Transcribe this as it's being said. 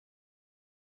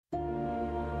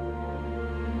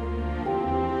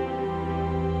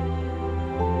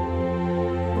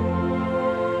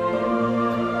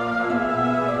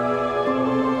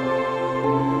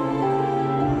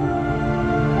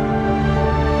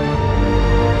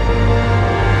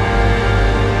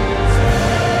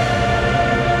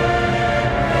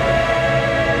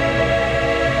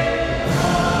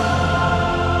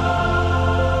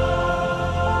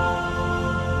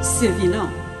سوینا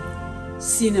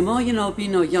سینمای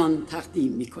نابینایان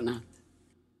تقدیم می کند.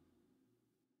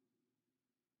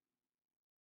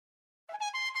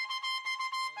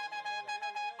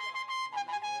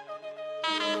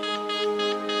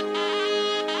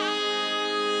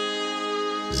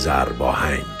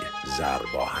 آهنگ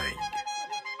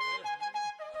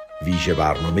ویژه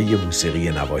برنامه موسیقی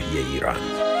نواحی ایران.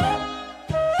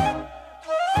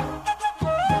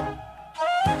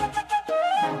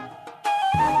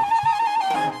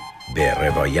 به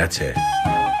روایت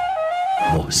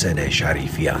محسن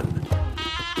شریفیان.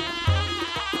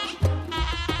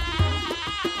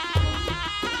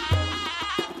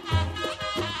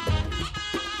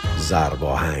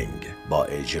 آهنگ با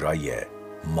اجرای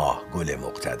ماهگل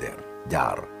مقتدر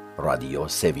در رادیو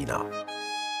سوینا.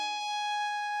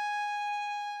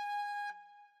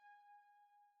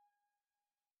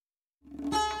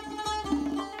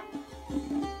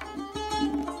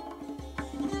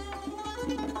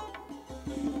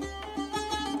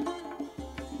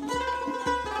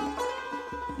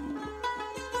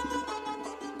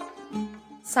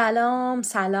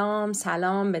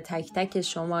 سلام به تک تک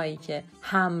شمایی که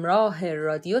همراه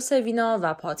رادیو سوینا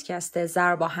و پادکست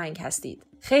آهنگ هستید.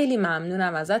 خیلی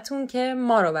ممنونم ازتون که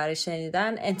ما رو برای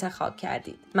شنیدن انتخاب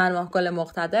کردید. من ماهگل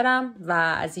مقتدرم و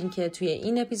از اینکه توی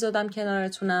این اپیزودم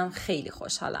کنارتونم خیلی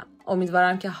خوشحالم.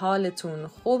 امیدوارم که حالتون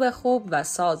خوب و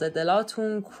ساز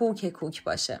دلاتون کوک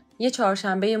باشه. یه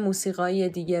چهارشنبه موسیقایی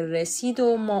دیگه رسید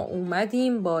و ما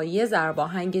اومدیم با یه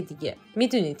آهنگ دیگه.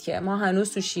 میدونید که ما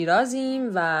هنوز تو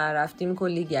شیرازیم و رفتیم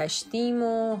کلی گشتیم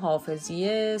و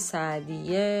حافظیه،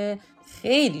 سعدیه،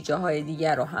 خیلی جاهای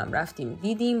دیگر رو هم رفتیم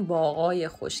دیدیم، باغای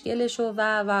خوشگلشو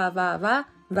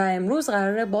و امروز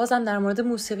قراره بازم در مورد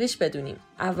موسیقیش بدونیم.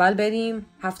 اول بریم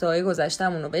هفته‌های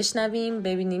گذشته‌مون رو بشنویم،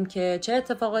 ببینیم که چه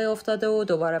اتفاقایی افتاده و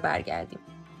دوباره برگردیم.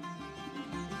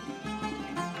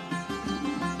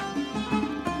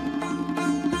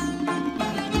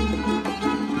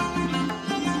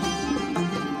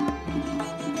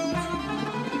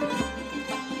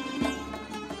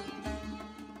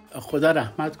 خدا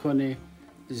رحمت کنه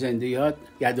زنده یاد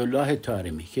یدالله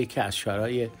طارمی که یکی از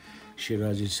شاعرای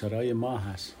شیرازی سرای ما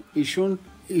هست. ایشون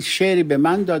شعری به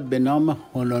من داد به نام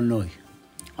هونونوی.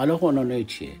 حالا هونونوی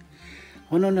چیه؟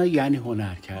 هونونوی یعنی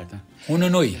هنر کردن.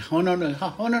 هونونوی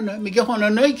میگه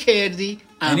هونونوی کردی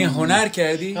یعنی هنر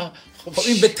کردی؟ خب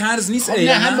این به طرز نیست.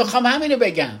 نه هم بخوام همینو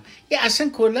بگم. یه اصلا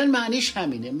کلا معنیش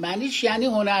همینه. معنیش یعنی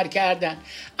هنر کردن،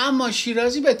 اما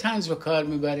شیرازی به طنز به کار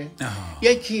میبره.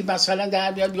 یکی مثلا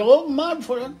در بیاد من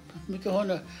فلان میگه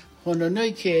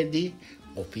هونونوی کردی،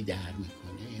 قپی در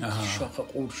میکنه، شاخ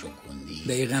قورشو کندی،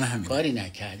 دقیقاً همین کاری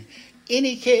نکردی.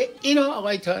 اینی که اینو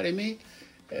آقای طارمی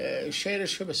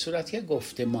شعرشو به صورت یه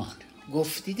گفتمان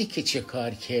گفتیدی که چه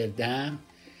کار کردم،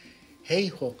 هی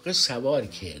حقه سوار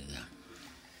کردم،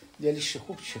 دلش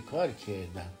خوب چه کار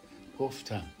کردم،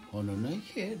 گفتم هونونوی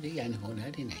کردی یعنی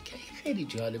هنری نکردی. خیلی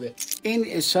جالبه.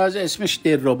 این ساز اسمش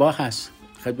دلربا هست.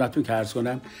 خدمتتون که عرض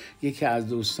کنم یکی از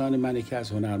دوستان من، یکی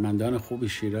از هنرمندان خوب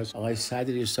شیراز، آقای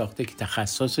صفری ساخته که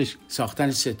تخصصش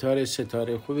ساختن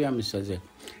ستاره خوبی هم میسازه.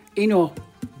 اینو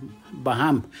با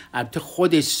هم البته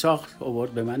خودش ساخت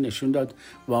آورد به من نشون داد،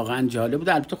 واقعا جالب بود.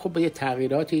 البته خب به یه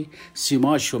تغییراتی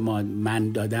سیماشو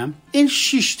من دادم. این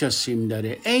 6 تا سیم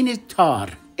داره عین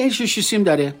تار. این 6 سیم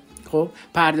داره. خب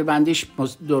پرده بندیش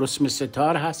درست مثل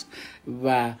تار هست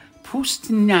و پوست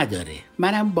نداره.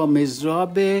 منم با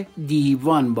مضراب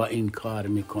دیوان با این کار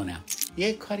میکنم.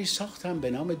 یه کاری ساختم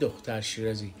به نام دختر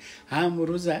شیرازی. هم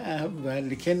روز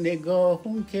اول که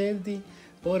نگاهم کردی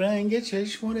با رنگ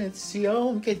چشمونت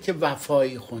سیاهم کرد، که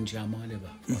وفایی خون جمال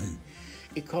وفایی.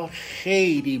 این کار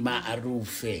خیلی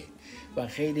معروفه و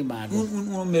خیلی معروف.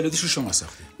 اون ملودیشو شما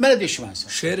ساخته؟ ملودیش من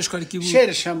ساخته. شعرش کاری کی بود؟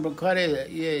 شعرش هم کار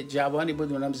یه جوانی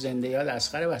بود، اونم زنده یاد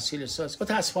اصغر وسیل ساز.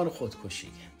 متاسفانه خودکشی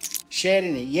کرد. شعر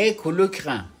اینه: یه کلوک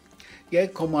غم، یه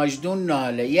کماجدون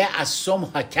ناله، یه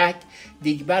اسم حکک،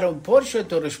 دیگبرم پر شد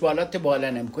ترش بالات بالا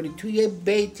نمیکنی. توی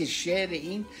بیت شعر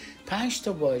این 5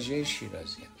 تا واژه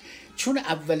شیرازی. چون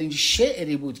اولین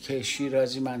شعری بود که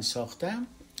شیرازی من ساختم،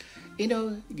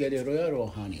 اینو گلروی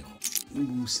روحانی خود.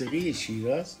 موسیقی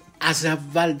شیراز از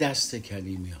اول دست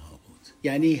کلیمی ها بود.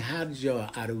 یعنی هر جا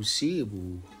عروسی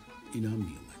بود اینا می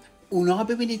اومدن. اونا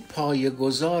ببینید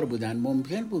پایه‌گذار بودن.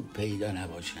 ممکن بود پیدا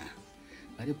نباشن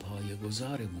ولی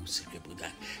پایه‌گذار موسیقی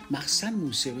بودن. مخصوصا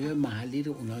موسیقی محلی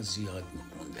رو اونا زیاد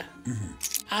می‌خوندن.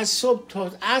 از صبح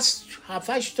تا از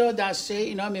 7-8 تا دسته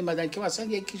اینا می‌اومدن که مثلا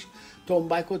یکیش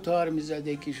تنبک و تار می‌زد،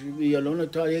 یکیش ویولون و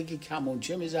تار، یکی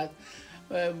کمانچه می‌زد.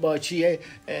 باچی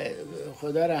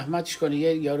خدا رحمتش کنه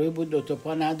یه یاروی بود 2 تا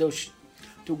پا نداشت،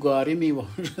 تو گاری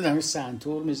میوارد شدم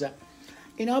سنتور می‌زد.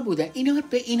 اینا بودن. اینا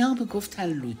به اینا میگفتن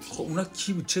لوتی. خب اونا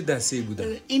کی بود؟ چه دسته‌ای بودن؟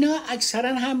 اینا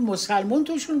اکثرا هم مسلمان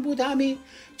توشون بود، همین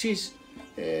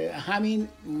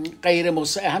غیر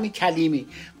همین کلیمی،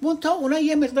 منتها اونا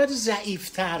یه مقدار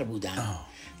ضعیفتر بودن.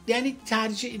 یعنی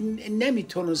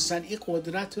نمیتونستن، این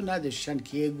قدرت رو نداشتن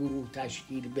که یه گروه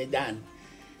تشکیل بدن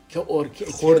که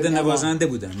خرد نوازنده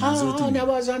بودن.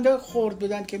 نوازنده خرد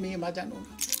بودن که میامدن اون.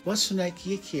 واسه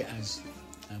یکی از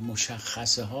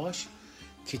مشخصه هاش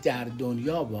که در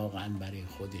دنیا واقعا برای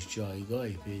خودش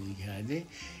جایگاهی پیدا کرده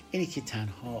اینه که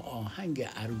تنها آهنگ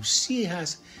عروسی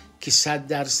هست که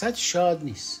 100% شاد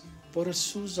نیست، برو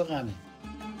سوز و غمه.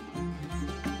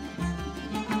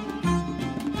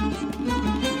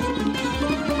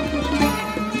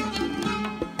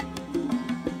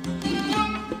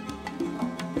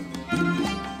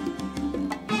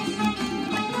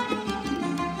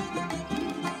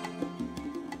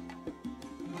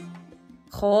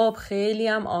 خب خیلی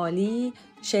هم عالی.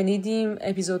 شنیدیم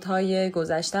اپیزودهای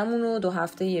گذشتمون و 2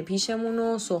 هفته پیشمون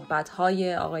و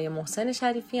صحبت‌های آقای محسن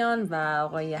شریفیان و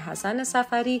آقای حسن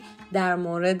صفری در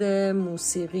مورد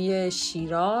موسیقی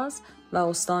شیراز و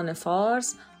استان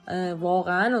فارس.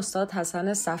 واقعا استاد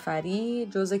حسن صفری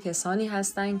جز کسانی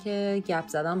هستن که گپ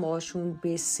زدن باهاشون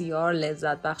بسیار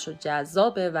لذت بخش و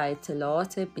جذابه و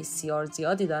اطلاعات بسیار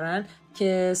زیادی دارن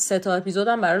که 3 اپیزود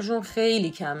هم براشون خیلی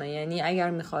کمه. یعنی اگر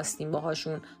میخواستیم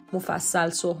باهاشون مفصل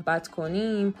صحبت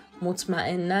کنیم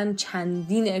مطمئناً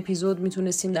چندین اپیزود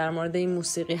میتونستیم در مورد این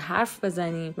موسیقی حرف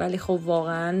بزنیم، ولی خب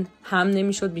واقعاً هم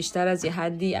نمیشد بیشتر از یه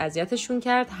حدی اذیتشون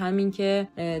کرد. همین که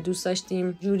دوست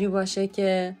داشتیم جوری باشه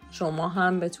که شما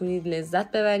هم بتونید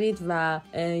لذت ببرید و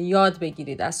یاد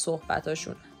بگیرید از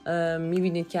صحبتاشون.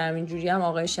 میبینید که همینجوری هم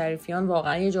آقای شریفیان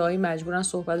واقعا یه جایی مجبورن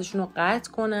صحبتشون رو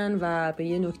قطع کنن و به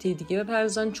یه نکته دیگه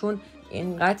بپردازن، چون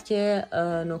اینقدر که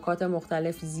نکات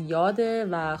مختلف زیاده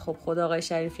و خب خود آقای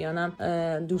شریفیان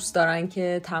هم دوست دارن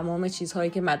که تمام چیزهایی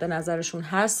که مد نظرشون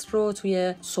هست رو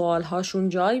توی سوالهاشون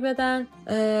جای بدن.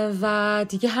 و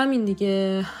دیگه همین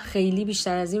دیگه، خیلی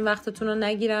بیشتر از این وقتتون رو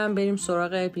نگیرم، بریم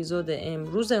سراغ اپیزود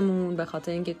امروزمون، به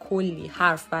خاطر اینکه کلی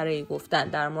حرف برای گفتن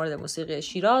در مورد موسیقی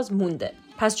شیراز مونده.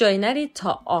 پس جایی نرید،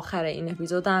 تا آخر این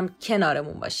اپیزود هم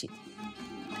کنارمون باشید.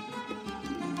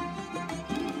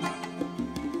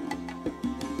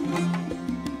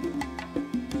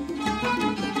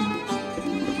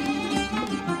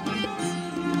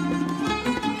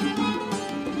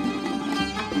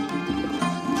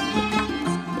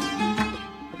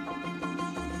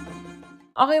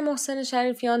 آقای محسن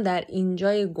شریفیان در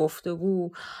اینجای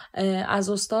گفتگو از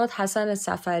استاد حسن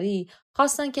صفری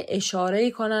خواستن که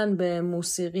اشاره‌ای کنن به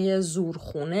موسیقی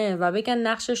زورخونه و بگن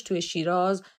نقشش توی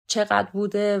شیراز چقدر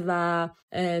بوده و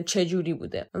چه جوری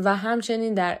بوده، و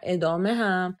همچنین در ادامه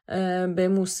هم به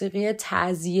موسیقی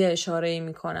تعزیه اشاره‌ای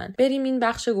میکنن. بریم این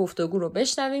بخش گفتگو رو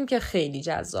بشنویم که خیلی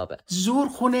جذابه.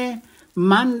 زورخونه،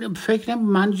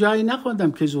 من جایی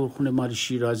نخوندم که زورخونه مال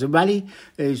شیرازه، ولی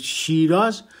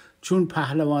شیراز چون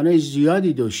پهلوانای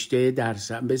زیادی داشته در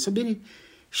ببینید،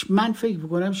 من فکر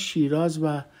میکنم شیراز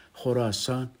و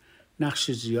خراسان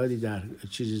نقش زیادی در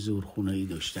چیز زورخونه‌ای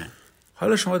داشتن.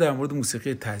 حالا شما در مورد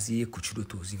موسیقی تعزیه کوچولو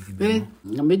توضیح بدید.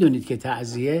 میدونید که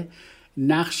تعزیه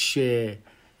نقش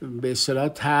به اصطلاح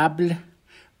طبل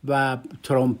و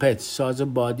ترومپت،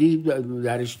 ساز بادی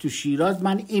درش تو شیراز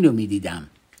من اینو میدیدم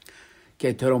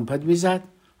که ترومپت میزد،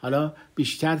 حالا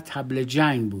بیشتر طبل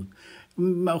جنگ بود.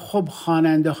 خب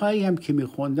خواننده هایی هم که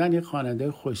میخوندن یه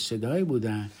خواننده خوش صدایی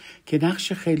بودن که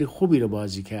نقش خیلی خوبی رو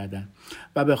بازی کردن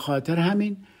و به خاطر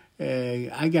همین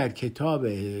اگر کتاب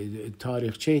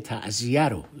تاریخچه تعزیه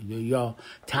رو یا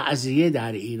تعزیه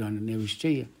در ایران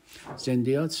نوشته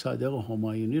زندیات صادق و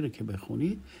همایونی رو که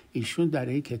بخونید، ایشون در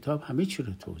این کتاب همه چی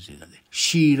رو توضیح داده.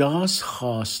 شیراز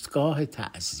خواستگاه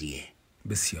تعزیه.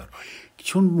 بسیار عالی.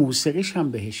 چون موسیقیش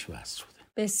هم بهش وصل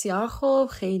بوده. بسیار خوب،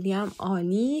 خیلی هم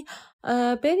عالی.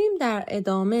 بریم در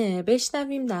ادامه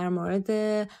بشنویم در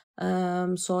مورد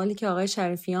سوالی که آقای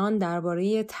شریفیان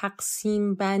درباره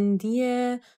تقسیم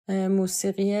بندی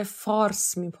موسیقی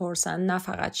فارس میپرسن، نه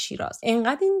فقط شیراز.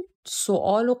 اینقدر این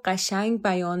سوال رو قشنگ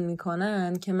بیان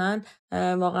میکنن که من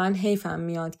واقعا حیفم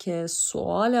میاد که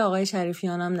سوال آقای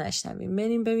شریفیان هم نشنویم.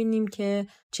 بریم ببینیم که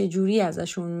چه جوری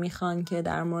ازشون میخوان که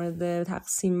در مورد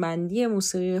تقسیم بندی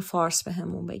موسیقی فارس به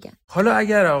همون بگن. حالا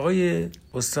اگر آقای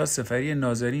استاد صفری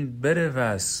ناظرین بره و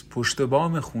از پشت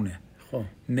بام خونه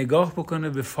نگاه بکنه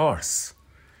به فارس،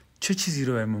 چه چیزی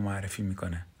رو به ما معرفی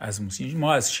میکنه از موسیقی؟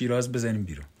 ما از شیراز بزنیم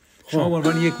بیرون. شما به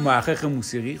عنوان یک محقق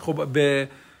موسیقی خب به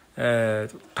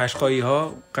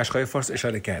قشقایی فارس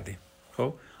اشاره کردیم.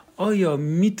 خب آیا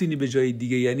میتونی به جای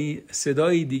دیگه، یعنی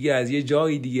صدای دیگه از یه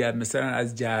جای دیگه، مثلا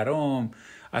از جهرام،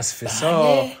 از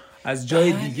فسا، از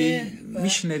جای دیگه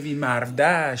میشنوی،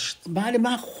 مردشت. بله،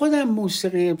 من خودم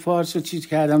موسیقی فارس رو چیز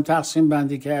کردم، تقسیم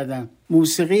بندی کردم.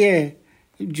 موسیقی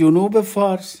جنوب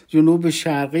فارس، جنوب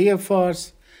شرقی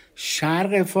فارس،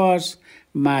 شرق فارس،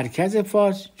 مرکز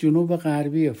فارس، جنوب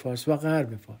غربی فارس و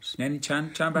غرب فارس. یعنی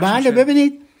چند بخش بله میشه؟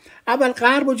 ببینید، اول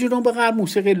غرب و جنوب غرب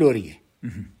موسیقی لریه.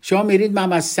 شما میرید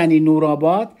ممسنی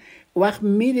نورآباد، وقت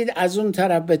میرید از اون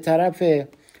طرف به طرف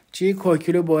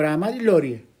کوکیلو بورحمد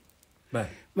لریه. بله.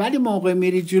 ولی موقع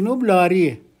میرید جنوب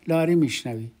لاریه، لاری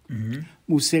میشنوی.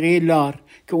 موسیقی لار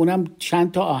که اونم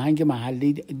چند تا آهنگ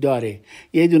محلی داره.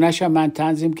 یه دونش هم من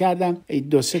تنظیم کردم،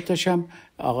 2-3 تاشم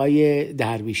آقای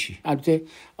درویشی. البته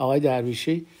آقای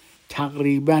درویشی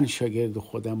تقریبا شاگرد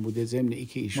خودم بوده، ضمن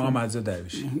اینکه ایشون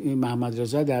محمد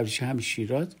رضا درویشی هم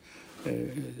شیراز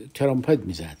ترومپت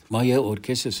میزد. ما یه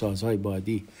ارکستر سازهای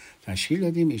بادی تشکیل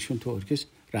دادیم، ایشون تو ارکستر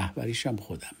رهبریش هم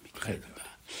خودم میکردم.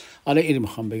 حالا این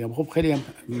میخوام بگم، خب خیلی هم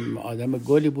آدم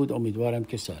گلی بود، امیدوارم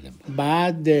که سالم بود.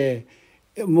 بعد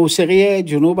موسیقی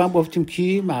جنوب هم گفتیم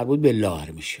کی مربوط به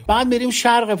لار میشه. بعد میریم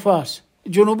شرق فارس،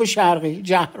 جنوب شرقی،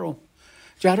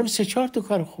 جهرم 3-4 تا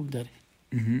کار خوب داره.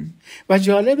 و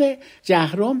جالبه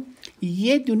جهرم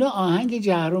یه دونه آهنگ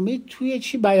جهرمی توی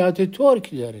بیات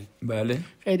ترک داره. بله.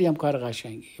 خیلی هم کار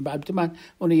قشنگی. البته من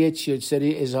اون یه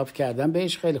سری اضافه کردم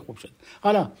بهش، خیلی خوب شد.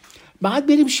 حالا بعد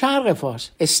بریم شرق فارس،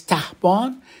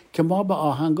 استحبان که ما به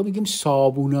آهنگا میگیم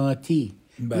صابوناتی.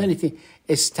 ببینید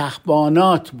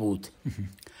استحبانات بود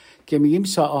که میگیم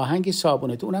آهنگ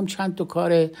صابوناتی. اونم چند تا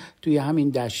کار توی همین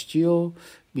دشتی و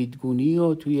بیدگونی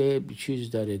و توی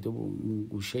چیز داره،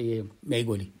 گوشه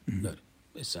میگولی داره.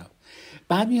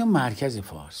 بعد میام مرکز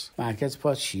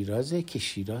فارس شیرازه که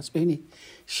شیراز، ببینید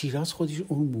شیراز خودش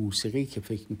اون موسیقی که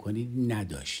فکر میکنید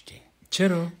نداشته.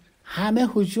 چرا؟ همه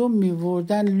هجوم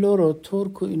میوردن لور و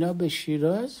ترک و اینا به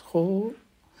شیراز. خب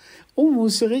اون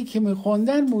موسیقی که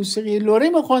میخوندن موسیقی لوری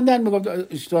میخوندن، میگفت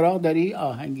اشتراک داری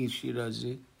آهنگ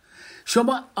شیرازی.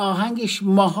 شما آهنگش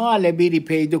محاله بری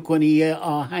پیدا کنی یه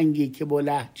آهنگی که با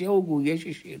لهجه و گویش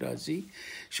شیرازی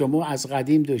شما از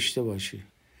قدیم داشته باشی.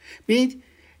 ببینید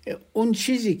اون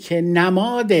چیزی که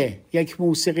نماد یک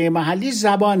موسیقی محلی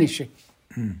زبانشه،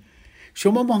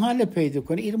 شما محاله پیدا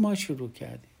کنی. این ما شروع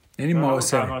کردیم. یعنی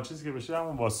معاصر چیزی که بشه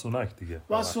همون واسونک دیگه.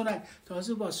 واسونک،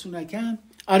 تازه واسونک هم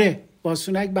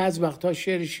واسونک بعض وقتا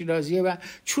شعر شیرازیه و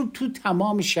چون تو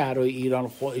تمام شهرهای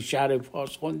ایران شهر فارس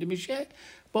خونده میشه،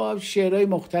 با شعرهای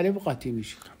مختلف قاطی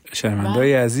میشه.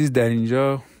 شرمنده‌های عزیز، در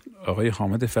اینجا آقای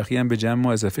حامد فقیه هم به جمع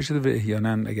ما اضافه شده و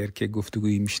احیانا اگر که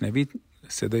گفتگویی میشنوید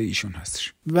صدای ایشون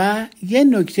هستش. و یه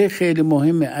نکته خیلی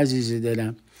مهمه عزیز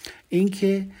دلم، این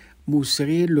که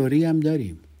موسیقی لری هم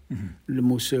داریم.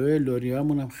 موسیقی لری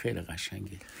همون هم خیلی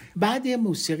قشنگه. بعد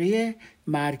موسیقی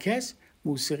مرکز،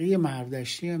 موسیقی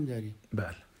مردشتی هم داریم. بله.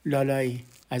 لالایی،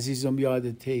 عزیزم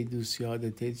یادته، دوست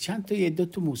یادته، چند تا 2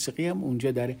 تا موسیقی هم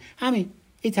اونجا داره. همین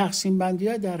این تقسیم بندی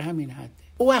ها در همین حد.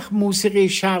 اون وقت موسیقی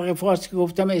شرق فارس که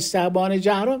گفتم استحبان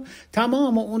جهرم،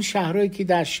 تمام اون شهرهایی که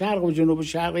در شرق و جنوب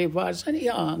شرقی فارسن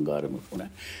این آهنگا رو میخونن.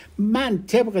 من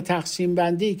طبق تقسیم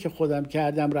بندی که خودم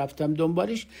کردم رفتم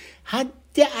دنبالش، حد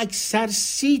اکثر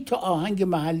 30 تا آهنگ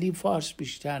محلی فارس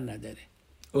بیشتر نداره.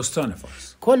 استان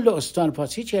فارس، کل استان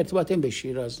فارس هیچ ارتباطی به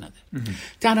شیراز نداره.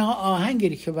 تنها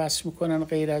آهنگی که وصل میکنن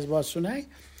غیر از واسونک،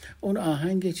 اون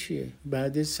آهنگ چیه؟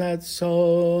 بعد 100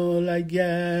 سال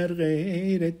اگر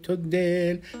غیر تو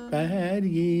دل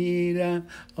برگیرم،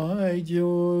 آی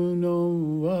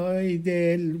جونم وای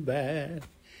دل بر،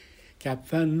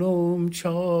 کفنم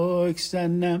چاک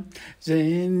زنم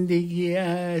زندگی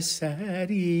از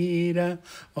سریرم،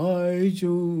 آی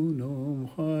جونم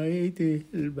های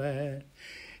دل بر،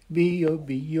 بیا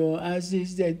بیا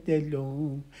عزیز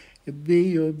دلم،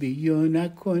 بیا بیا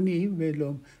نکنی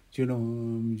ولم،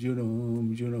 جنوم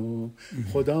جنوم جنوم،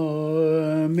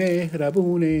 خدا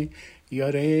مهربونه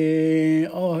یاره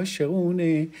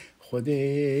عاشقونه،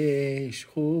 خودش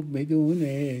خوب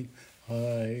میدونه،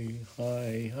 های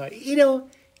های های. اینو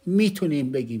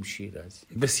میتونیم بگیم شیرازی.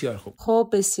 بسیار خوب. خب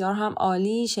بسیار هم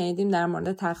عالی. شنیدیم در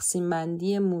مورد تقسیم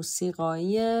بندی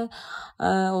موسیقایی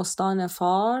استان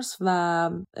فارس و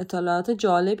اطلاعات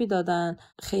جالبی دادن،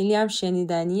 خیلی هم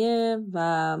شنیدنیه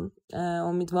و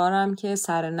امیدوارم که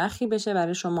سرنخی بشه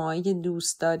برای شماهایی که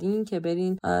دوست دارین که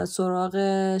برین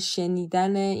سراغ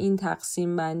شنیدن این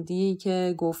تقسیم بندی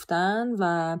که گفتن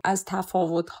و از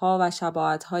تفاوت‌ها و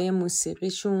شباهت‌های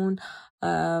موسیقیشون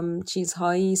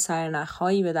چیزهایی،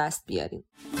 سرنخهایی به دست بیارین.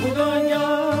 خدایا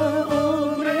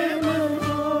عمر من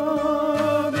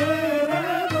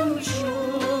برم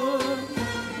شد،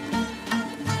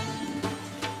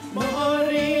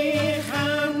 باری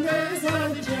خنده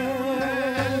زد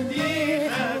جدی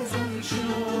خزون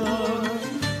شد،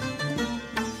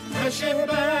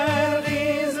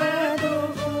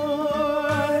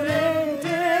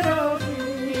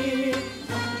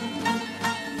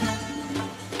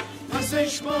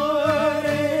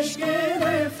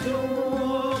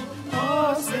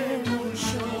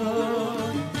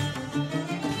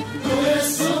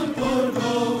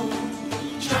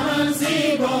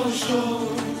 زیبا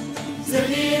شد ز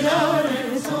دیدار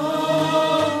تو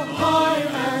های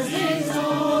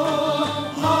عزیزان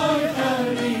های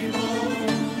غریبان.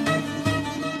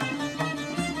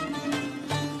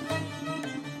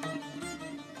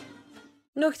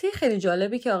 نکته خیلی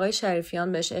جالبی که آقای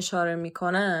شریفیان بهش اشاره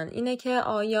میکنن اینه که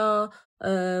آیا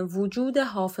وجود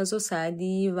حافظ و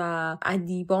سعدی و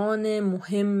ادیبان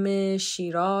مهم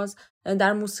شیراز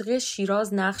در موسیقی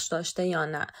شیراز نقش داشته یا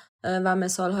نه، و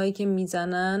مثال هایی که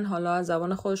میزنن حالا از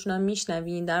زبان خودشون هم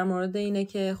میشنوین در مورد اینه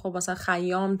که خب مثلا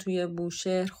خیام توی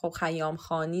بوشهر خب خیام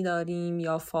خانی داریم،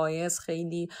 یا فایز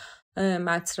خیلی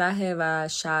مطرحه و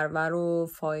شرور و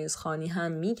فایز خانی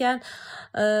هم میگن.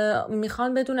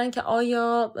 میخوان بدونن که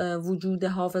آیا وجود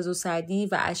حافظ و سعدی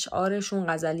و اشعارشون،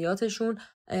 غزلیاتشون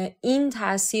این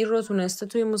تأثیر رو تونسته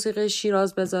توی موسیقی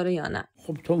شیراز بذاره یا نه؟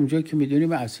 خب تو اونجایی که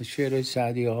میدونیم اصلا شعر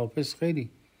سعدی و حافظ خیلی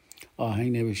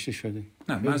آهنگ نوشته شده.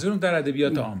 نه منظورم در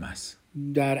ادبیات عام است،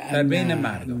 در بین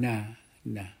مردم.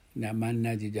 نه من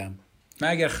ندیدم. من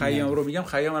اگر خیام رو میگم،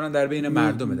 خیام الان در بین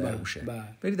مردم در بوشهر.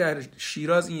 ولی در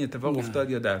شیراز این اتفاق افتاد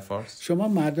یا در فارس؟ شما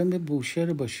مردم بوشهر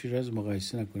رو با شیراز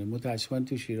مقایسه نکنید. متأسفانه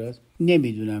تو شیراز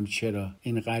نمیدونم چرا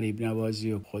این غریب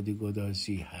نوازی و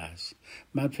خودگدازی هست.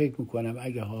 من فکر میکنم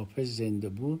اگه حافظ زنده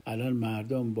بود الان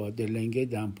مردم با دلنگه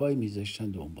دمپای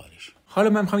میذاشتن دنبالش. حالا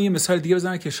من میخوام یه مثال دیگه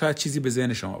بزنم که شاید چیزی به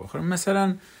ذهن شما بخوره.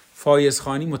 مثلا فایز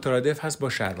خانی مترادف هست با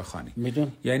شرب خانی.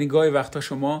 یعنی گاهی وقتا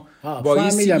شما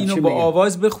بایستی اینو با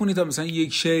آواز بخونید تا مثلا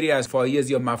یک شعری از فایز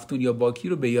یا مفتون یا باکی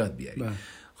رو به یاد بیارید.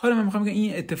 حالا من میخوام بگم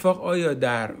این اتفاق آیا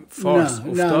در فارس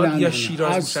افتاد یا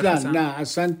شیراز مشخصا؟ نه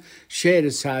اصلا شعر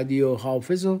سعدی و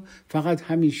حافظ رو فقط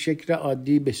همین شکل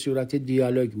عادی به صورت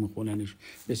دیالوگ میخوننش،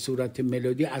 به صورت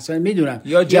ملودی اصلا میدونن،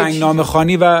 یا جنگنامه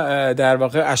خوانی و در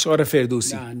واقع اشعار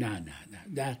فردوسی.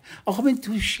 نه آخه من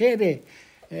تو شعر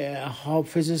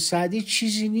حافظ سعدی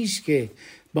چیزی نیست که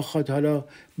بخواد حالا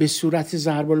به صورت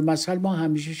ضرب المثل. ما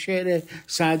همیشه شعر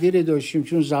سعدی رو داشتیم،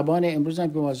 چون زبان امروز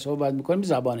هم که ما صحبت میکنیم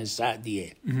زبان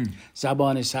سعدیه.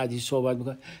 زبان سعدی صحبت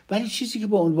میکنیم، ولی چیزی که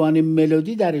به عنوان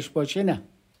ملودی درش باشه نه.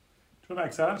 چون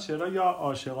اکثرا شعرها یا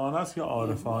عاشقانه است یا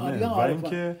عارفانه. و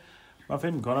اینکه من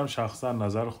فکر میکنم شخصا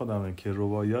نظر خودمه که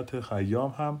رباعیات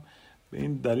خیام هم به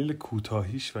این دلیل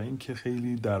کوتاهیش و اینکه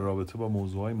خیلی در رابطه با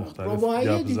موضوعهای مختلف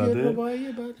گپ زده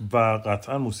و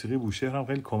قطعا موسیقی بوشهر هم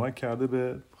خیلی کمک کرده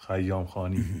به خیام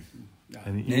خانی.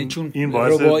 یعنی این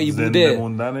باعث زنده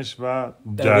موندنش و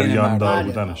جریان دار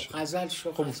بودنش. غزل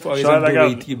شاید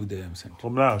اگر بوده مثلا.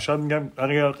 خب نه شاید میگم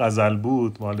اگر غزل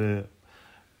بود مال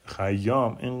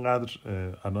خیام اینقدر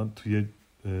الان توی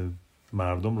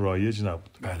مردم رایج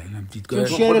نبود. بله اینم دیدگاه.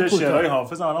 خود شعرهای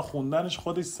حافظ الان خوندنش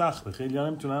خودش سخته، خیلی ها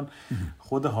نمیتونن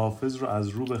خود حافظ رو از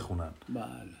رو بخونن.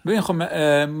 ببین خب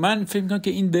من فکر میکنم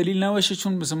که این دلیل نباشه،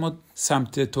 چون مثلا ما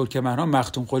سمت ترکمن‌ها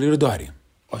مختوم خلی رو داریم،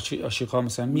 عاشق‌ها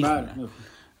مثلا میخونن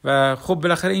و خب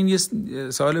بالاخره این یه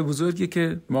سوال بزرگیه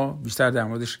که ما بیشتر در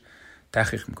موردش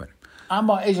تحقیق میکنیم.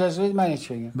 اما اجازه بدید من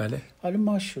چه بگم. بله. حالا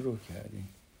ما شروع کردیم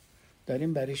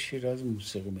داریم برای شیراز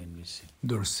موسیقی بنویسیم.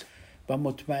 درست. و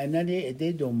مطمئناً یه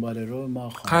عده دنباله رو ما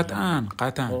خواهیم.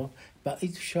 قطعاً. و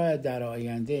این شاید در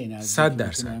آینده این از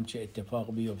 100% چه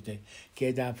اتفاق بیفته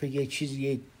که دفعه یه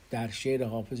چیزی در شعر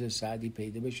حافظ سعدی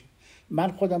پیدا بشه.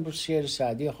 من خودم رو شعر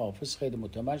سعدی حافظ خیلی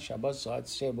مطمئن شبا ساعت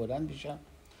 3 بلند میشم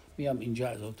میام اینجا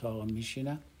از اتاق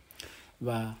میشینم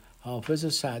و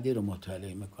حافظ سعدی رو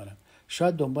مطالعه میکنم.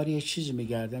 شاید دنبال یه چیزی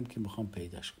میگردم که میخوام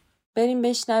پیداش کنم. بریم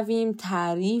بشنویم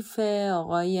تعریف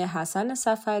آقای حسن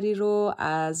صفری رو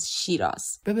از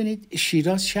شیراز. ببینید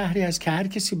شیراز شهری است که هر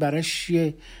کسی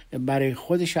برای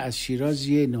خودش از شیراز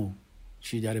یه نوع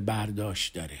چی داره،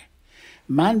 برداشت داره.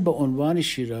 من به عنوان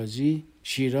شیرازی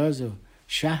شیراز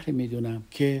شهر میدونم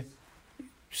که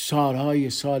سالهای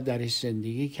سال درش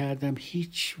زندگی کردم،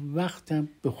 هیچ وقتم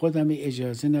به خودم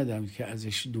اجازه ندم که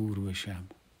ازش دور بشم.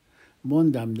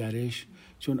 موندم درش،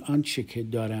 چون آنچه که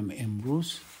دارم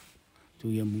امروز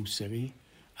توی موسیقی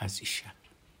از این شهر،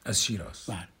 از شیراز.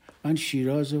 من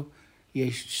شیراز رو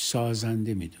یک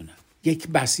سازنده میدونم، یک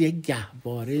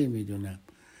گهواره میدونم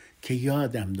که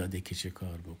یادم داده که چه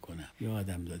کار بکنم،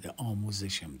 یادم داده،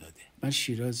 آموزشم داده. من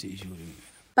شیراز اینجوری میدونم.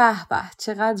 به به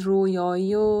چقدر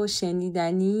رویایی و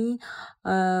شنیدنی.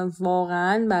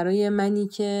 واقعا برای منی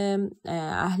که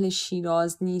اهل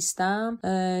شیراز نیستم،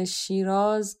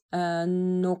 شیراز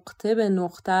نقطه به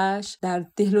نقطهش در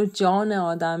دل و جان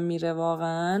آدم میره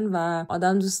واقعا، و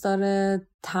آدم دوست داره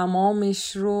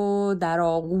تمامش رو در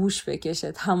آغوش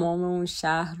بکشه، تمام اون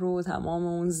شهر رو، تمام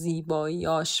اون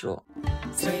زیباییاش رو.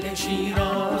 سیل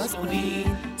شیراز کنین،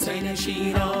 سیل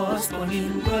شیراز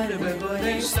کنین، گل به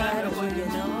گلش سر خود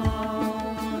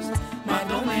ناز،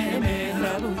 مردم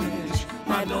مهربونش،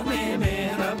 مردم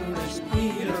مهربونش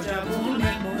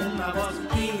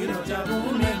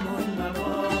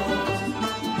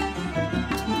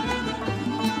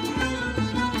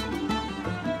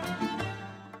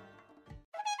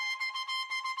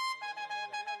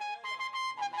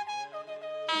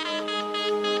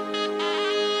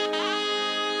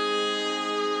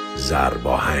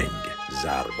آهنگ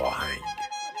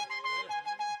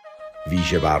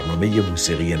ویژه برنامه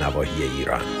موسیقی نواحی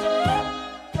ایران.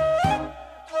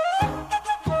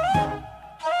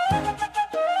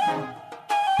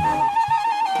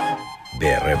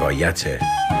 به روایت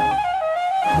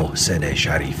محسن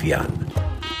شریفیان.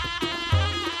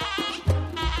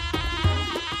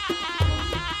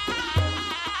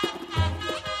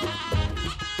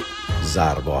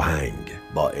 آهنگ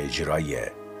با اجرای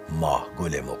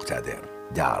ماهگل مقتدر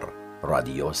در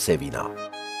رادیو سوینا.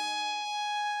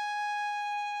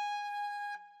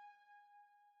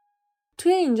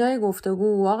 توی اینجای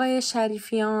گفتگو آقای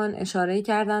شریفیان اشاره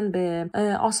کردن به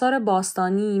آثار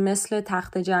باستانی مثل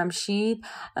تخت جمشید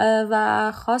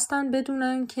و خواستن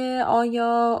بدونن که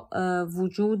آیا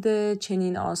وجود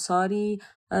چنین آثاری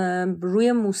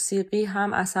روی موسیقی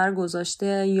هم اثر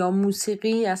گذاشته یا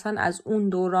موسیقی اصلا از اون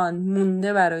دوران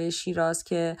مونده برای شیراز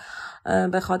که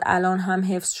بخواد الان هم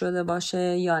حفظ شده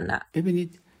باشه یا نه.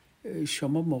 ببینید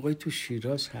شما موقعی تو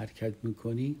شیراز حرکت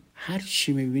میکنی هر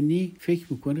چی میبینی فکر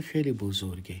میکنی خیلی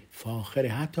بزرگه، فاخره،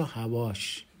 حتی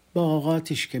هواش،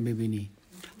 باغاتش که میبینی.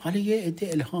 حالا یه عده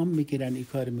الهام میگیرن این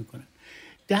کار میکنن.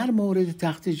 در مورد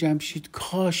تخت جمشید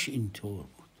کاش اینطور بود.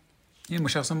 این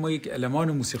مشخصا ما یک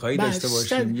المان موسیقایی داشته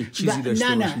باشیم، یک چیزی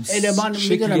داشته باشیم، المان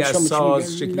شکلی از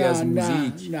ساز، شکلی از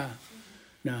موزیک.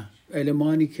 نه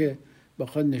المانی که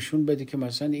بخواد نشون بده که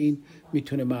مثلا این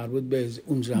میتونه مربوط به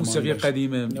اون زمان موسیقی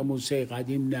قدیمه. موسیقی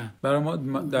قدیم نه. برای ما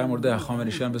در مورد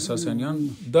هخامنشیان به ساسانیان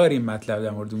داریم مطلب در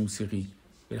مورد موسیقی،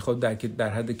 ولی خود در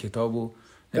حد کتاب و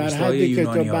نوشته‌های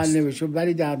یونانی هست،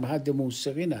 ولی در حد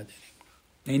موسیقی نداریم.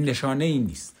 این نشانه این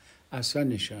نیست، اصلا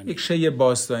نشانه. یک شی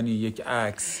باستانی، یک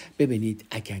عکس. ببینید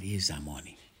اگر یه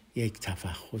زمانی یک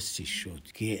تفحصی شد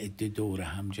که یه عده دور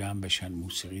هم جمع بشن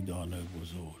موسیقی دانای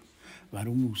بزرگ و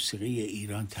رو موسیقی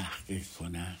ایران تحقیق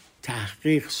کنن،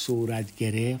 تحقیق صورت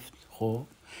گرفت، خب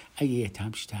اگه یه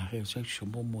تمش تحقیق شد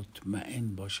شما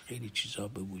مطمئن باش خیلی چیزا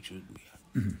به وجود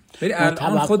میاد. ولی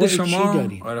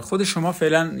الان خود شما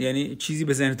فعلا یعنی چیزی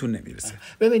به ذهنتون نمیرسه.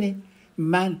 ببینید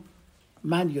من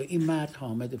یا این مرد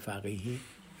حامد فقیهی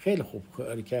خیلی خوب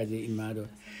کار کرده. این مرد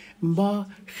ما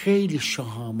خیلی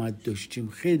شهامت داشتیم،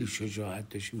 خیلی شجاعت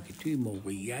داشتیم که توی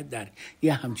موقعیت در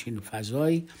یه همچین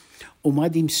فضایی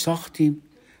اومدیم ساختیم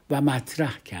و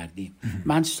مطرح کردیم.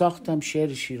 من ساختم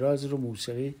شعر شیراز رو،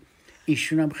 موسیقی،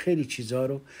 ایشون هم خیلی چیزا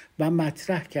رو و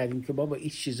مطرح کردیم که بابا این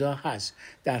چیزا هست،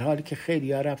 در حالی که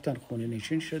خیلی ها رفتن خونه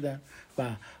نشین شدن و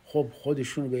خب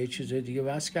خودشون رو به یه چیزای دیگه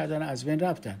وصل کردن، از بین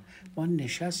رفتن. ما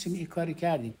نشستیم این کاری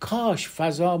کردیم. کاش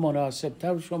فضا مناسب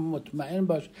تر، شما مطمئن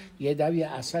باش یه دوی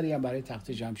اثری هم برای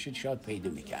تخت جمشید شاید پیدا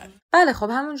میکرد. بله خب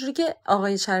همونجوری که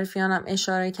آقای شریفیان هم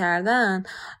اشاره کردن،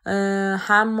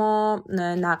 هم ما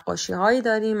نقاشی هایی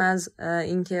داریم از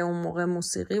اینکه اون موقع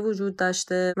موسیقی وجود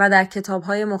داشته و در کتاب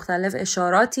های مختلف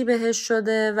اشاراتی بهش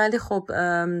شده، ولی خب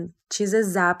چیز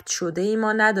ضبط شده ای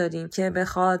ما نداریم که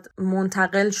بخواد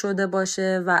منتقل شده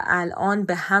باشه و الان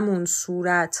به همون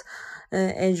صورت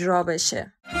اجرا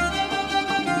بشه.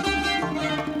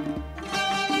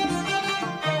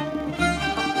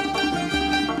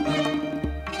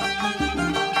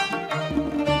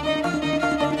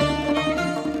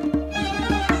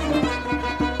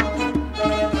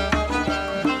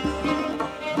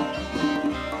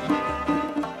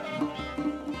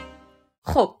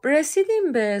 خب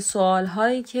رسیدیم به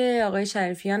سوال‌هایی که آقای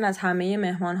شریفیان از همه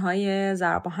مهمان‌های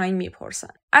ضرب آهنگ میپرسن.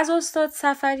 از استاد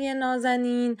صفری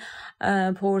نازنین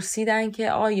پرسیدن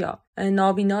که آیا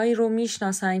نابینایی رو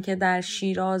میشناسن که در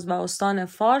شیراز و استان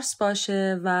فارس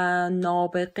باشه و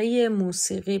نابغه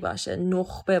موسیقی باشه،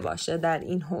 نخبه باشه در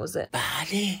این حوزه؟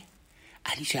 بله،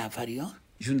 علی جعفریان.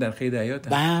 ایشون در قید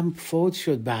حیاتن. هم فوت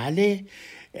شد. بله،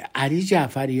 علی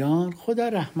جعفریان خدا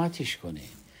رحمتش کنه.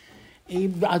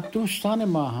 از دوستان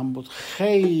ما هم بود،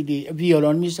 خیلی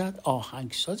ویولون میزد،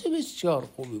 آهنگساز بسیار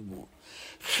خوبی بود.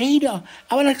 خیلی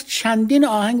اولا چندین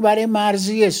آهنگ برای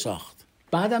مرضیه ساخت،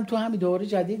 بعدم تو همین دوره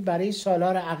جدید برای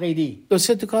سالار عقیلی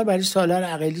 2-3 تا کار برای سالار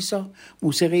عقیلی ساخت.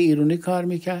 موسیقی ایرانی کار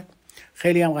میکرد،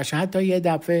 خیلی هم قشنگ. حتی یه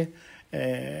دفعه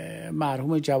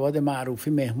مرحوم جواد معروفی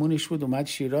مهمونش بود، اومد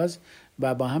شیراز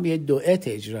و با هم یه دوئت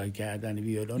اجرا کردن،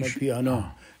 ویولون و پیانو.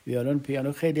 ویولون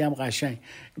پیانو خیلی هم قشنگ.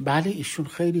 بله ایشون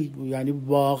خیلی یعنی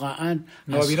واقعا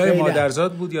نابینای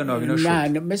مادرزاد بود یا نابینا شد؟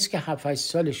 نه مثل که 7-8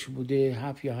 سالش بوده،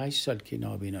 7 یا 8 سال که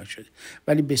نابینا شده،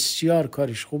 ولی بسیار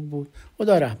کارش خوب بود.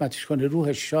 خدا رحمتش کنه،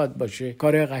 روحش شاد باشه.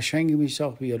 کار قشنگی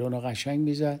میساخت، ویولون قشنگ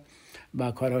میزد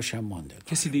و کاراش هم مانده.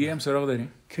 کسی دیگه هم سراغ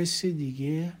داریم؟ کسی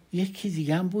دیگه؟ یکی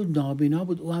دیگه هم بود، نابینا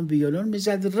بود، او هم ویولون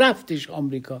میزد، رفتش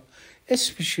آمریکا،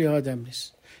 اسمش یادم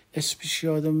نیست. اسمش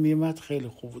یادم میومد، خیلی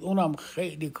خوب بود. اونم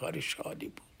خیلی کارش عالی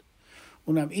بود.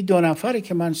 اونم این 2 نفره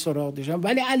که من سراغ داشتم.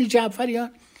 ولی علی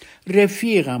جعفریان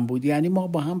رفیقم بود، یعنی ما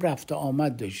با هم رفت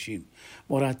آمد داشتیم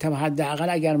مرتب. حداقل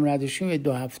اگر ما نداشتیم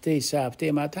 2 هفته 3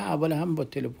 هفته متا اول هم با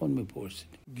تلفن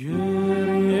میپرسیدیم.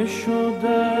 گریه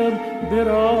شدم به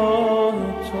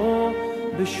راه تو،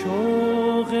 به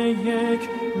شوق یک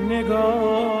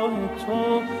نگاه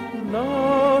تو،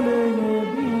 لاله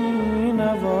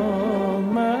بی‌نوا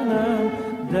منم،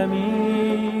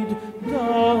 دمید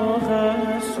داغ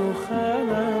از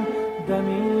سخنم،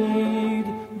 دمید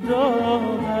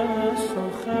داغ از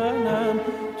سخنم،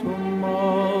 تو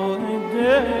ماه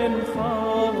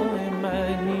دلخواه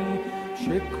منی،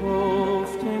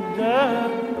 شکفته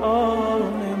در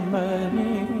آن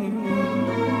منی.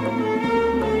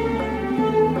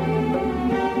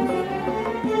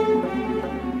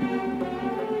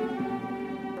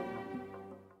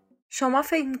 شما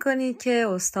فکر میکنید که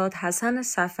استاد حسن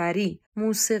صفری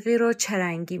موسیقی رو چه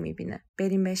رنگی میبینه؟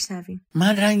 بریم بشنویم.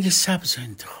 من رنگ سبز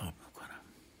انتخاب میکنم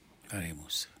برای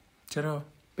موسیقی. چرا؟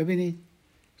 ببینید،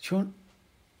 چون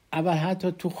اول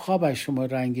حتی تو خواب شما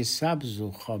رنگ سبز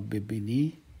رو خواب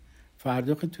ببینی،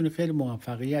 فردا میتونی خیلی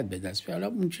موفقیت به دست بیاری.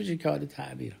 حالا اون چیزی که حالا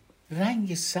تعبیر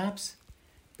رنگ سبز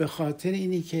به خاطر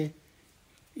اینی که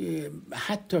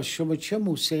حتی شما چه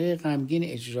موسیقی غمگین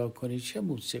اجرا کنی چه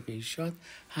موسیقی شاد،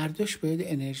 هر دوش بهت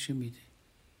انرژی میده.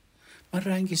 من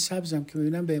رنگ سبزم که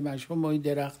میبینم به مجموع ما این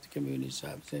درختی که میبینی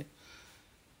سبزه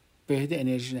بهت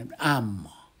انرژی نمیده.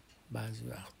 اما بعضی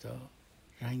وقتا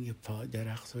رنگ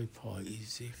درخت‌های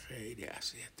پاییزی خیلی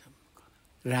اذیتم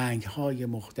میکنه. رنگ‌های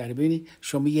مختلف، ببینید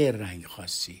شما یه رنگ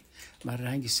خاصی، من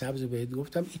رنگ سبز بهت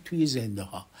گفتم این توی زنده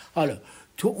ها. حالا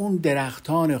تو اون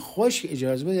درختان خوش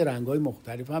اجازه بده رنگ‌های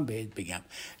مختلف هم بهت بگم.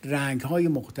 رنگ‌های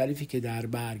مختلفی که در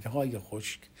برگ‌های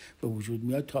خشک به وجود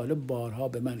میاد تا حالا بارها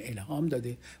به من الهام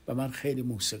داده و من خیلی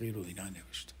موسیقی رو اینا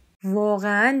نوشتم.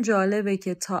 واقعا جالبه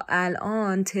که تا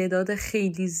الان تعداد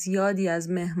خیلی زیادی از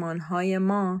مهمانهای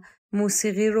ما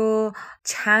موسیقی رو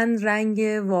چند رنگ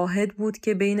واحد بود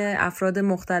که بین افراد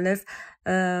مختلف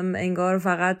انگار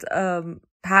فقط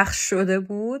پخش شده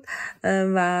بود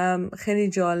و خیلی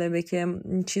جالبه که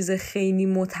چیز خیلی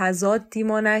متضادی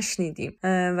ما نشنیدیم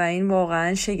و این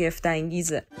واقعا شگفت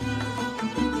انگیزه.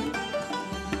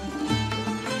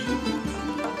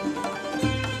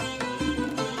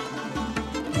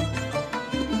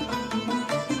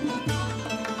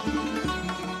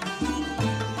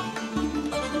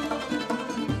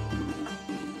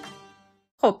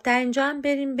 خب در اینجا هم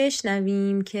بریم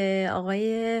بشنویم که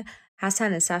آقای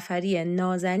حسن صفری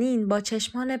نازنین با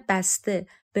چشمان بسته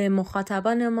به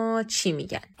مخاطبان ما چی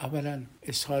میگن. اولا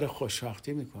اظهار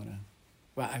خوشبختی میکنم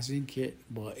و از این که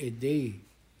با عده‌ای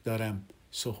دارم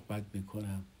صحبت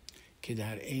میکنم که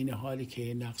در عین حالی که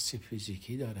یه نقص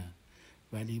فیزیکی دارن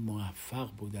ولی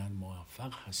موفق بودن،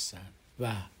 موفق هستن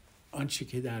و آنچه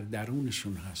که در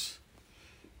درونشون هست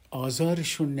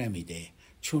آزارشون نمیده،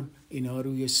 چون اینا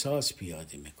روی ساز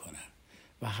پیاده میکنن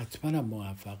و حتما هم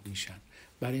موفق میشن.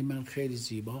 برای من خیلی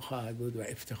زیبا خواهد بود و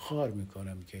افتخار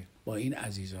میکنم که با این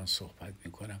عزیزان صحبت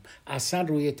میکنم. اصلا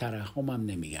روی ترحمم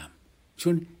نمیگم،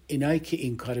 چون اینایی که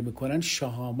این کار میکنن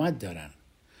شهامت دارن،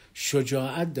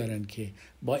 شجاعت دارن که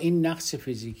با این نقص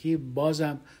فیزیکی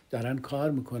بازم دارن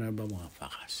کار میکنن و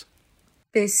موفق هستن.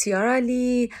 بسیار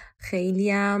عالی، خیلی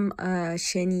هم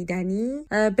شنیدنی.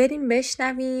 بریم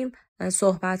بشنویم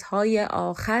صحبت‌های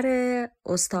آخر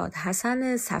استاد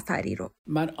حسن صفری رو.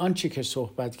 من آنچه که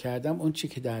صحبت کردم، آنچه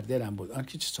که در دلم بود،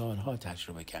 آنچه که سالها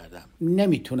تجربه کردم،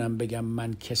 نمیتونم بگم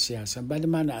من کسی هستم، ولی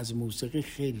من از موسیقی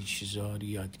خیلی چیزا رو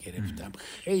یاد گرفتم.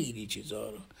 خیلی چیزا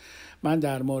رو. من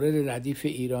در مورد ردیف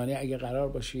ایرانی اگه قرار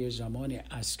باشه یه زمانی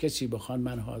از کسی بخوان،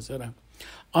 من حاضرم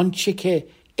آنچه که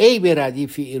عیب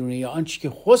ردیف ایرانی یا آنچه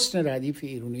که حسن ردیف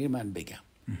ایرانی من بگم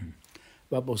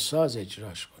و با ساز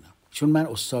اجراش کنم، چون من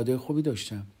استادای خوبی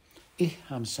داشتم. این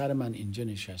همسر من اینجا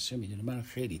نشسته میدونه من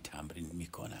خیلی تمرین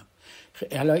میکنم.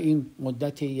 حالا این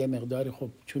مدت یه مقدار خب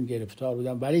چون گرفتار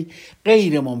بودم، ولی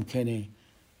غیر ممکنه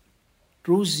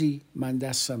روزی من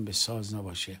دستم به ساز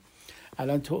نباشه.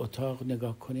 الان تو اتاق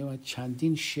نگاه کنیم و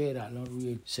چندین شعر الان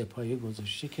روی سپایه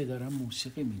گذاشته که دارم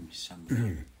موسیقی می‌نویسم.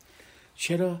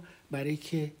 چرا؟ برای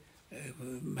که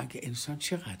مگه انسان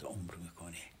چقدر عمر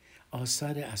میکنه؟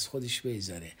 آثار از خودش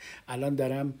بذاره. الان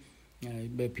دارم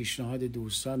به پیشنهاد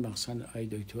دوستان، مثلا آقای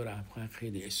دکتر افغان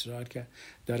خیلی اصرار کرد،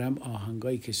 دارم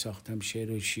آهنگایی که ساختم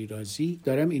شعر شیرازی،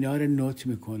 دارم اینا رو نوت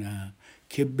میکنم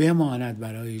که بماند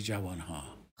برای جوانها.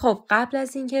 خب قبل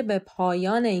از اینکه به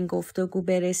پایان این گفتگو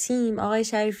برسیم، آقای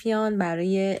شریفیان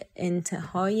برای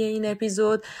انتهای این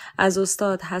اپیزود از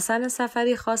استاد حسن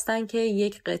صفری خواستن که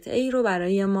یک قطعه‌ای رو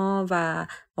برای ما و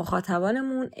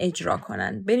مخاطبانمون اجرا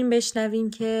کنن. بریم بشنویم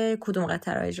که کدوم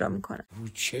قطعه رو اجرا میکنن. رو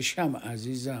چشم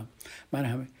عزیزم، من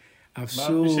همه افسوس.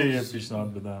 من میشه یه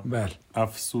پیشنهاد بدم؟ بله.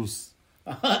 افسوس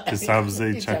که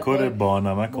سبزه چکر با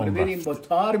نمک اون بریم با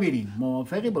تار بریم.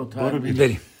 موافقی با تار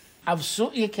بریم. افسوس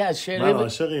یکی از شعر من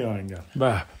عاشق آهنگم.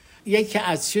 بله. یکی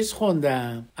از چیز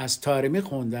خوندم، از طارمی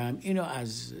خوندم، اینو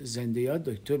از زندیات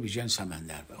دکتر بیژن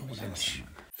سمندر بخونم.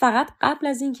 فقط قبل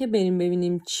از این که بریم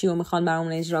ببینیم چی رو میخوان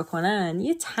برامون اجرا کنن،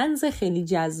 یه طنز خیلی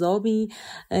جذابی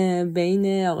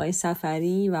بین آقای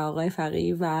صفری و آقای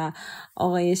فقیه و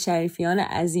آقای شریفیان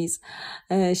عزیز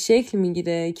شکل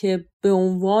میگیره که به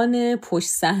عنوان پشت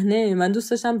صحنه من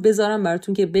دوست داشتم بذارم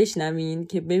براتون که بشنوین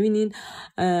که ببینین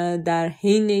در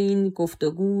حین این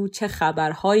گفتگو چه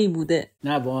خبرهایی بوده.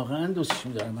 نه واقعا دوستش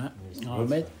می‌دارم.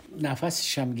 حامد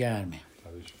نفسش هم گرمه.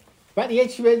 بعد یه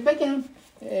چی بگم،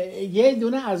 یه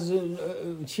دونه از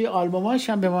چی آلبوماش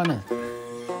هم به ما ند.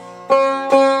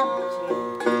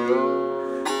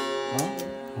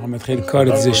 حامد خیلی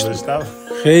کارت زشت بود.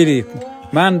 خیلی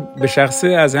من به شخصه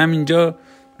از همینجا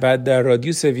بعد در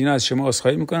رادیو سوینا از شما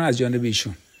عذرخواهی میکنم از جانب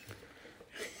ایشون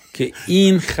که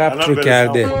این خبر رو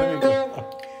کرده.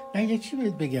 نه یه چی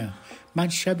بگم، من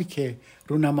شبی که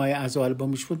رونمایی از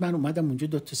آلبومش بود من اومدم اونجا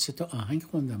 2-3 آهنگ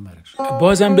خوندم براش.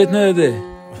 بازم بهت نداده؟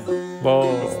 با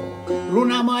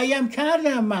رونمایی هم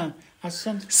کردم من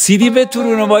اصلا. سیدی به تو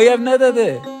رونمایی هم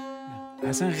نداده؟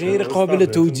 اصلا غیر قابل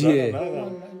توجیه.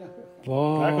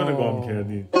 نکنه گام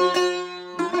کردی.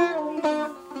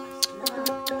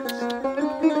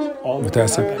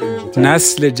 متاسف.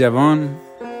 نسل جوان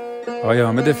آقای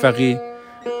حامد فقیه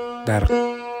در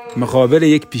مقابل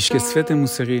یک پیشکسوت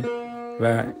موسیقی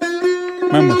و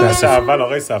من متاسفم. اول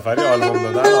آقای صفری آلبوم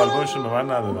دادن، آلبومشون به من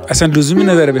ندادن. اصلا لزومی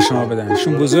نداره به شما بدن،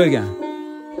 شون بزرگن.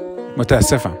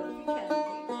 متاسفم.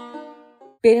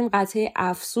 بریم قطعه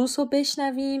افسوس رو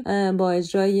بشنویم با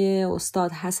اجرای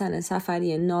استاد حسن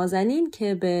صفری نازنین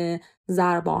که به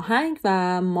ضرب آهنگ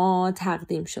و ما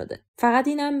تقدیم شده. فقط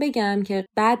اینم بگم که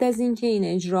بعد از اینکه این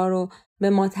اجرا رو به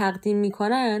ما تقدیم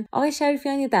میکنن، آقای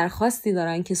شریفیان یه درخواستی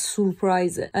دارن که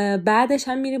سورپرایزه. بعدش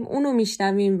هم میریم اونو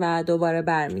میشنویم و دوباره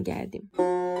برمیگردیم.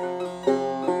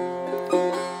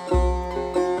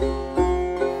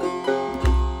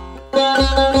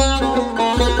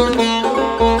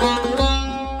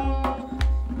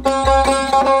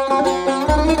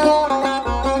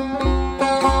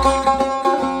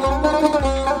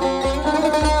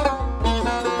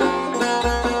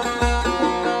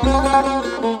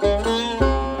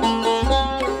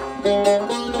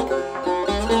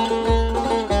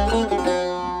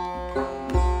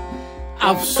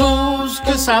 افسوس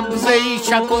که سبزه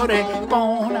چکره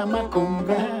با نمکم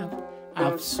رفت.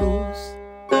 افسوس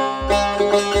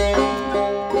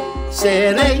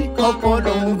سره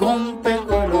کپلم گم به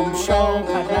گلم شا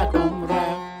پرکم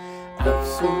رفت.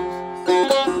 افسوس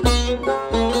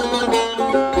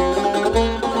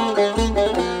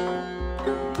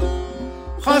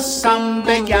خواستم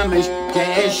بگمش که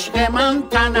عشق من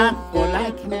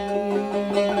تنقلک نیست.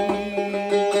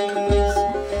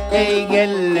 ای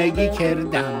گلگی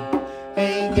کردم،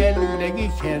 ای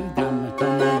گلگی کردم، تو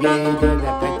مگه دل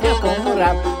پتکم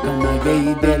رفت، تو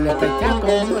مگه دل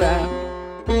پتکم رفت.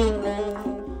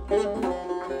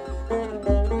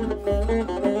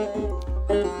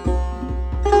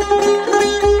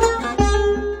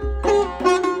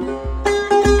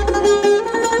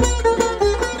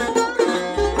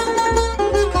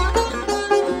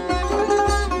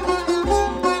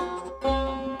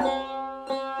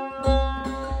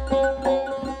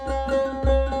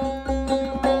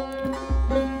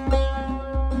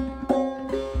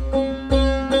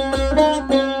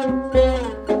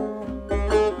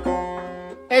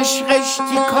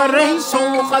 عشقشتی کاری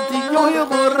سوقتیوی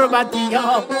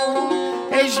غربتیا،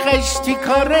 عشقشتی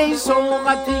کاری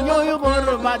سوقتیوی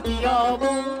غربتیا،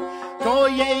 تو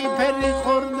یه پری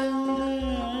خورده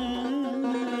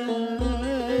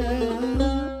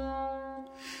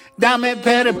دم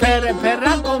پر پر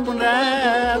پرکم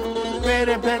رفت،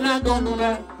 پر پرکم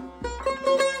رفت.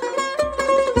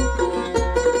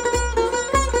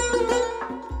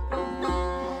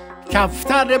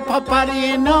 کفتر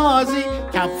پاپری نازی،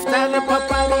 کفتر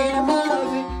پاپری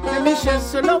نازی، نمیشه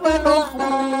سلو به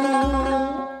رخمون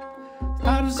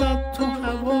پرزد تو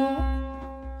هوا.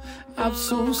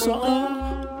 افسوس و آه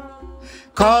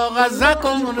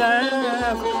کاغذکم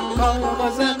رفت،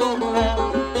 کاغذکم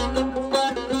رفت.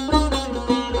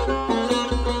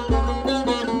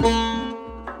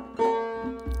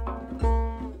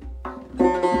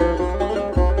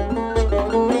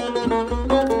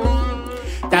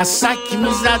 دستک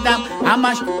میزدم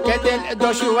همش که دل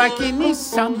داشوکی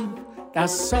نیستم،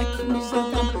 دستک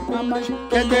میزدم همش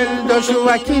که دل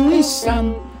داشوکی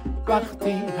نیستم.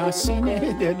 وقتی حسین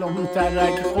دلم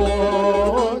ترک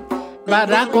خود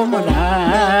برقم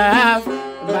رفت،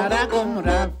 برقم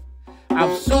رفت.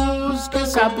 افسوس که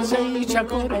سبزه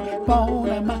چکره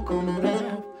بانمکم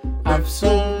رفت،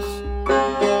 افسوس.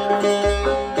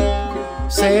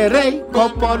 سری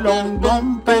کپلم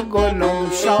گمپ گلم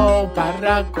شا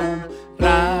برقم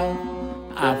رفت،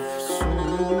 افسوس.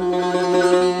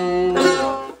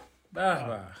 به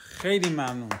به، خیلی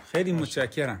ممنون، خیلی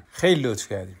متشکرم، خیلی لطف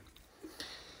کردیم.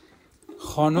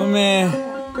 خانم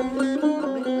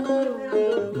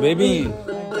ببین،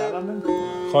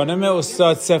 خانم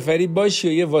استاد صفری باشی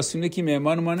و یه واسونه که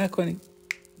مهمان ما نکنی؟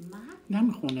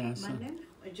 نمیخونه اصلا. من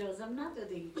اجازه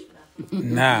نداده هیچ وقت.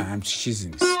 نه همچی چیزی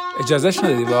نیست. اجازهش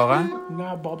ندادی واقعا؟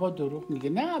 نه بابا دروغ میگه.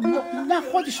 نه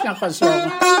خودش نخواست واقعا.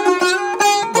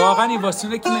 واقعا این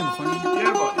واسونه که نمیخونی؟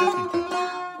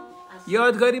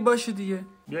 یادگاری باشه دیگه.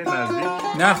 بیای نزدیک.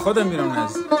 نه خودم میرم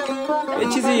نزدیک. یه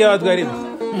چیزی یادگاری بخون.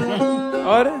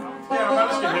 آره.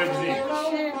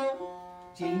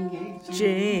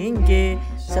 جنگ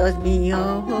ساز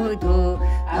میاد و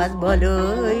از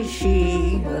بالای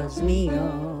شیراز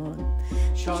میاد،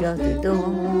 شاد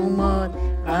داماد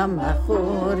غم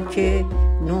مخور که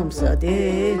نوم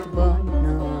سادت با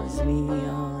ناز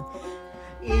میاد.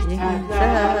 این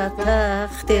طرف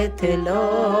تخت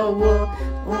طلا و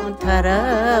اون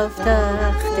طرف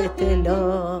تخت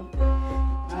طلا،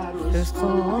 روز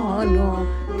خانم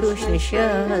توش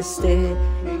نشسته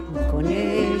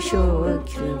میکنه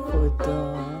شکر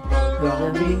خدا،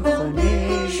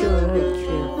 میکنه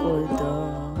شکر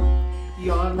خدا.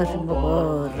 از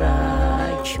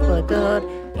مبارک بادار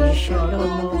ایشالا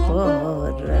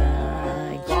مبارک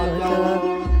بادار،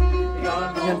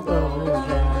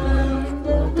 مبارک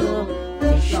بادار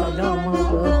ایشالا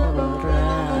مبارک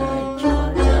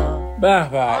بادار. به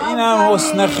به، این هم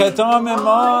حسن ختام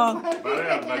ما.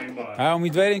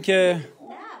 امیدواریم که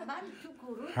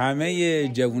همه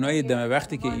جوانای دم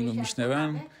وقتی که اینو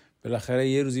میشنون بالاخره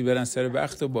یه روزی برن سر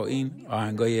وقت و با این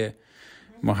آهنگای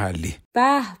محلی.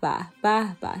 به به به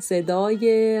به،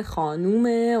 صدای خانوم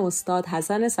استاد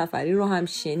حسن صفری رو هم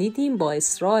شنیدیم. با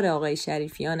اصرار آقای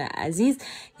شریفیان عزیز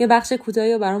یه بخش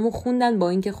کوتاهی رو برامون خوندن، با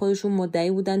اینکه خودشون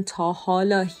مدعی بودن تا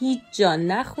حالا هیچ جا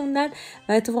نخوندن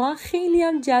و اتفاقا خیلی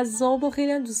هم جذاب و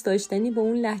خیلی هم دوست داشتنی با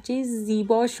اون لهجه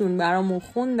زیباشون برامون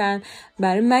خوندن.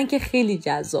 برای من که خیلی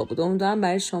جذاب بود، امیدوارم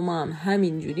برای شما هم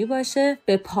همینجوری باشه.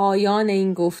 به پایان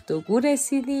این گفتگو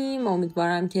رسیدیم،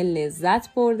 امیدوارم که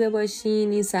لذت برده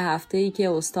باشین. این 3 هفته که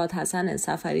استاد حسن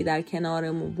صفری در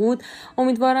کنارمون بود،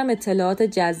 امیدوارم اطلاعات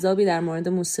جذابی در مورد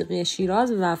موسیقی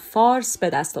شیراز و فارس به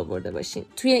دست آورده باشین.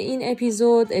 توی این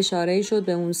اپیزود اشاره شد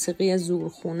به موسیقی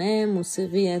زورخونه،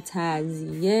 موسیقی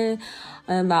تعزیه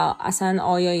و اصلا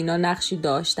آیا اینا نقشی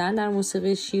داشتن در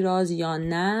موسیقی شیراز یا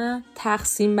نه.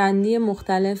 تقسیم بندی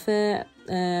مختلف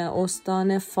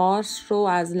استان فارس رو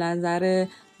از نظر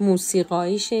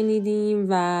موسیقایی شنیدیم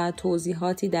و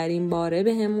توضیحاتی در این باره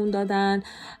به همون دادن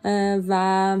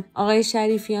و آقای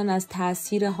شریفیان از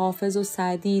تأثیر حافظ و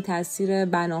سعدی، تأثیر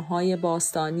بناهای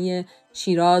باستانی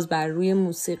شیراز بر روی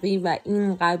موسیقی و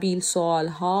این قبیل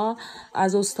سوالها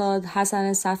از استاد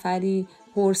حسن صفری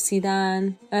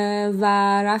پرسیدن و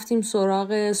رفتیم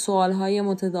سراغ سوالهای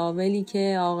متداولی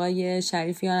که آقای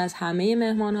شریفیان از همه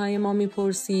مهمانهای ما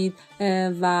میپرسید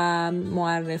و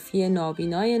معرفی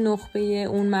نابینای نخبه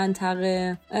اون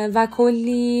منطقه و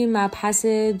کلی مبحث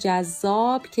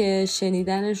جذاب که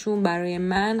شنیدنشون برای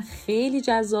من خیلی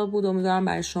جذاب بود. امیدوارم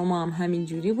برای شما هم همین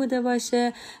جوری بوده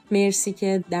باشه. مرسی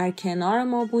که در کنار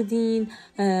ما بودین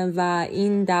و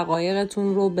این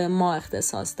دقایقتون رو به ما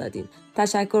اختصاص دادین.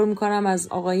 تشکر میکنم از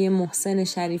آقای محسن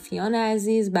شریفیان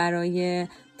عزیز برای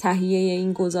تهیه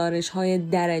این گزارش‌های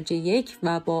درجه 1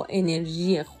 و با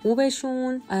انرژی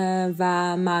خوبشون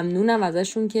و ممنونم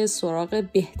ازشون که سراغ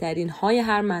بهترین های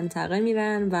هر منطقه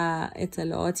میرن و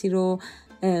اطلاعاتی رو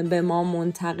به ما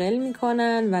منتقل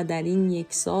میکنن و در این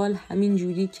 1 سال همین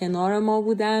جوری کنار ما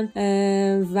بودن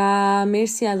و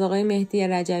مرسی از آقای مهدی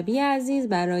رجبی عزیز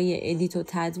برای ادیت و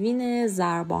تدوین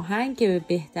ضرب آهنگ که به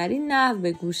بهترین نحو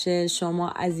به گوش شما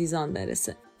عزیزان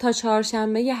برسه. تا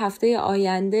چهارشنبه هفته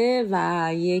آینده و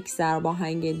 1 ضرب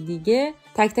آهنگ دیگه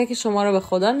تک تک شما رو به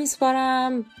خدا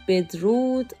میسپارم.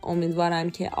 بدرود. امیدوارم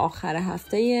که آخر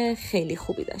هفته خیلی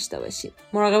خوبی داشته باشید.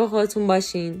 مراقب خودتون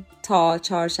باشین. تا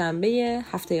چهارشنبه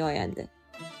هفته آینده.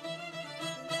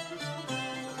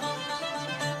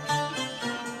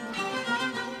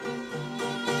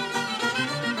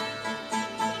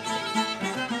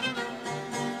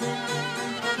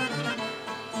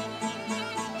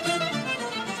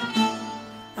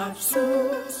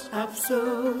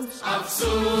 افسوس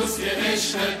افسوس که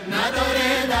عشقت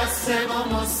نداره دست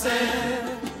و مصه،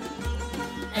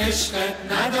 عشقت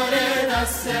نداره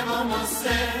دست و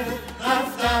مصه.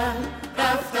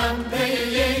 رفتم به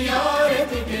یه یار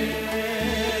دیگه،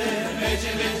 بجی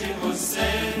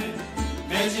قصه،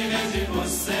 بجی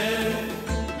قصه.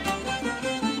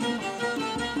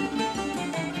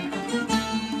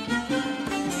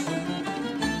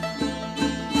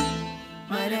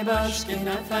 من باش که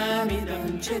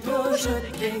نفهمیدم چطور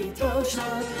شد که ای تو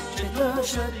شد، چطور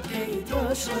شد که ای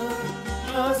تو شد.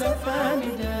 تازه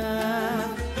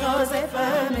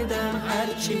فهمیدم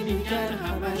هرچی میگن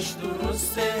همش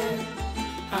درسته،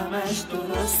 همش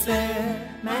درسته.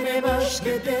 من باش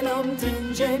که دلم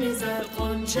تنجه میزد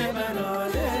قنچه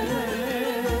براره،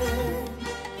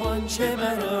 قنچه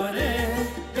براره.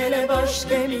 دل باش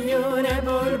که میونه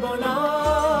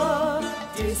بلبلا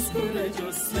دیسکور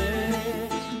جسته،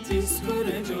 دیسکور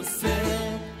جسته.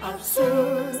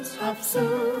 افسوس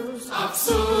افسوس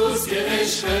افسوس که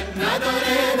عشقت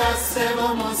نداره دست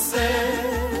و مصه،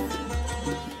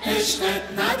 عشقت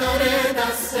نداره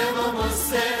دست و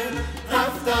مصه.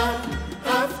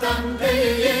 رفتم به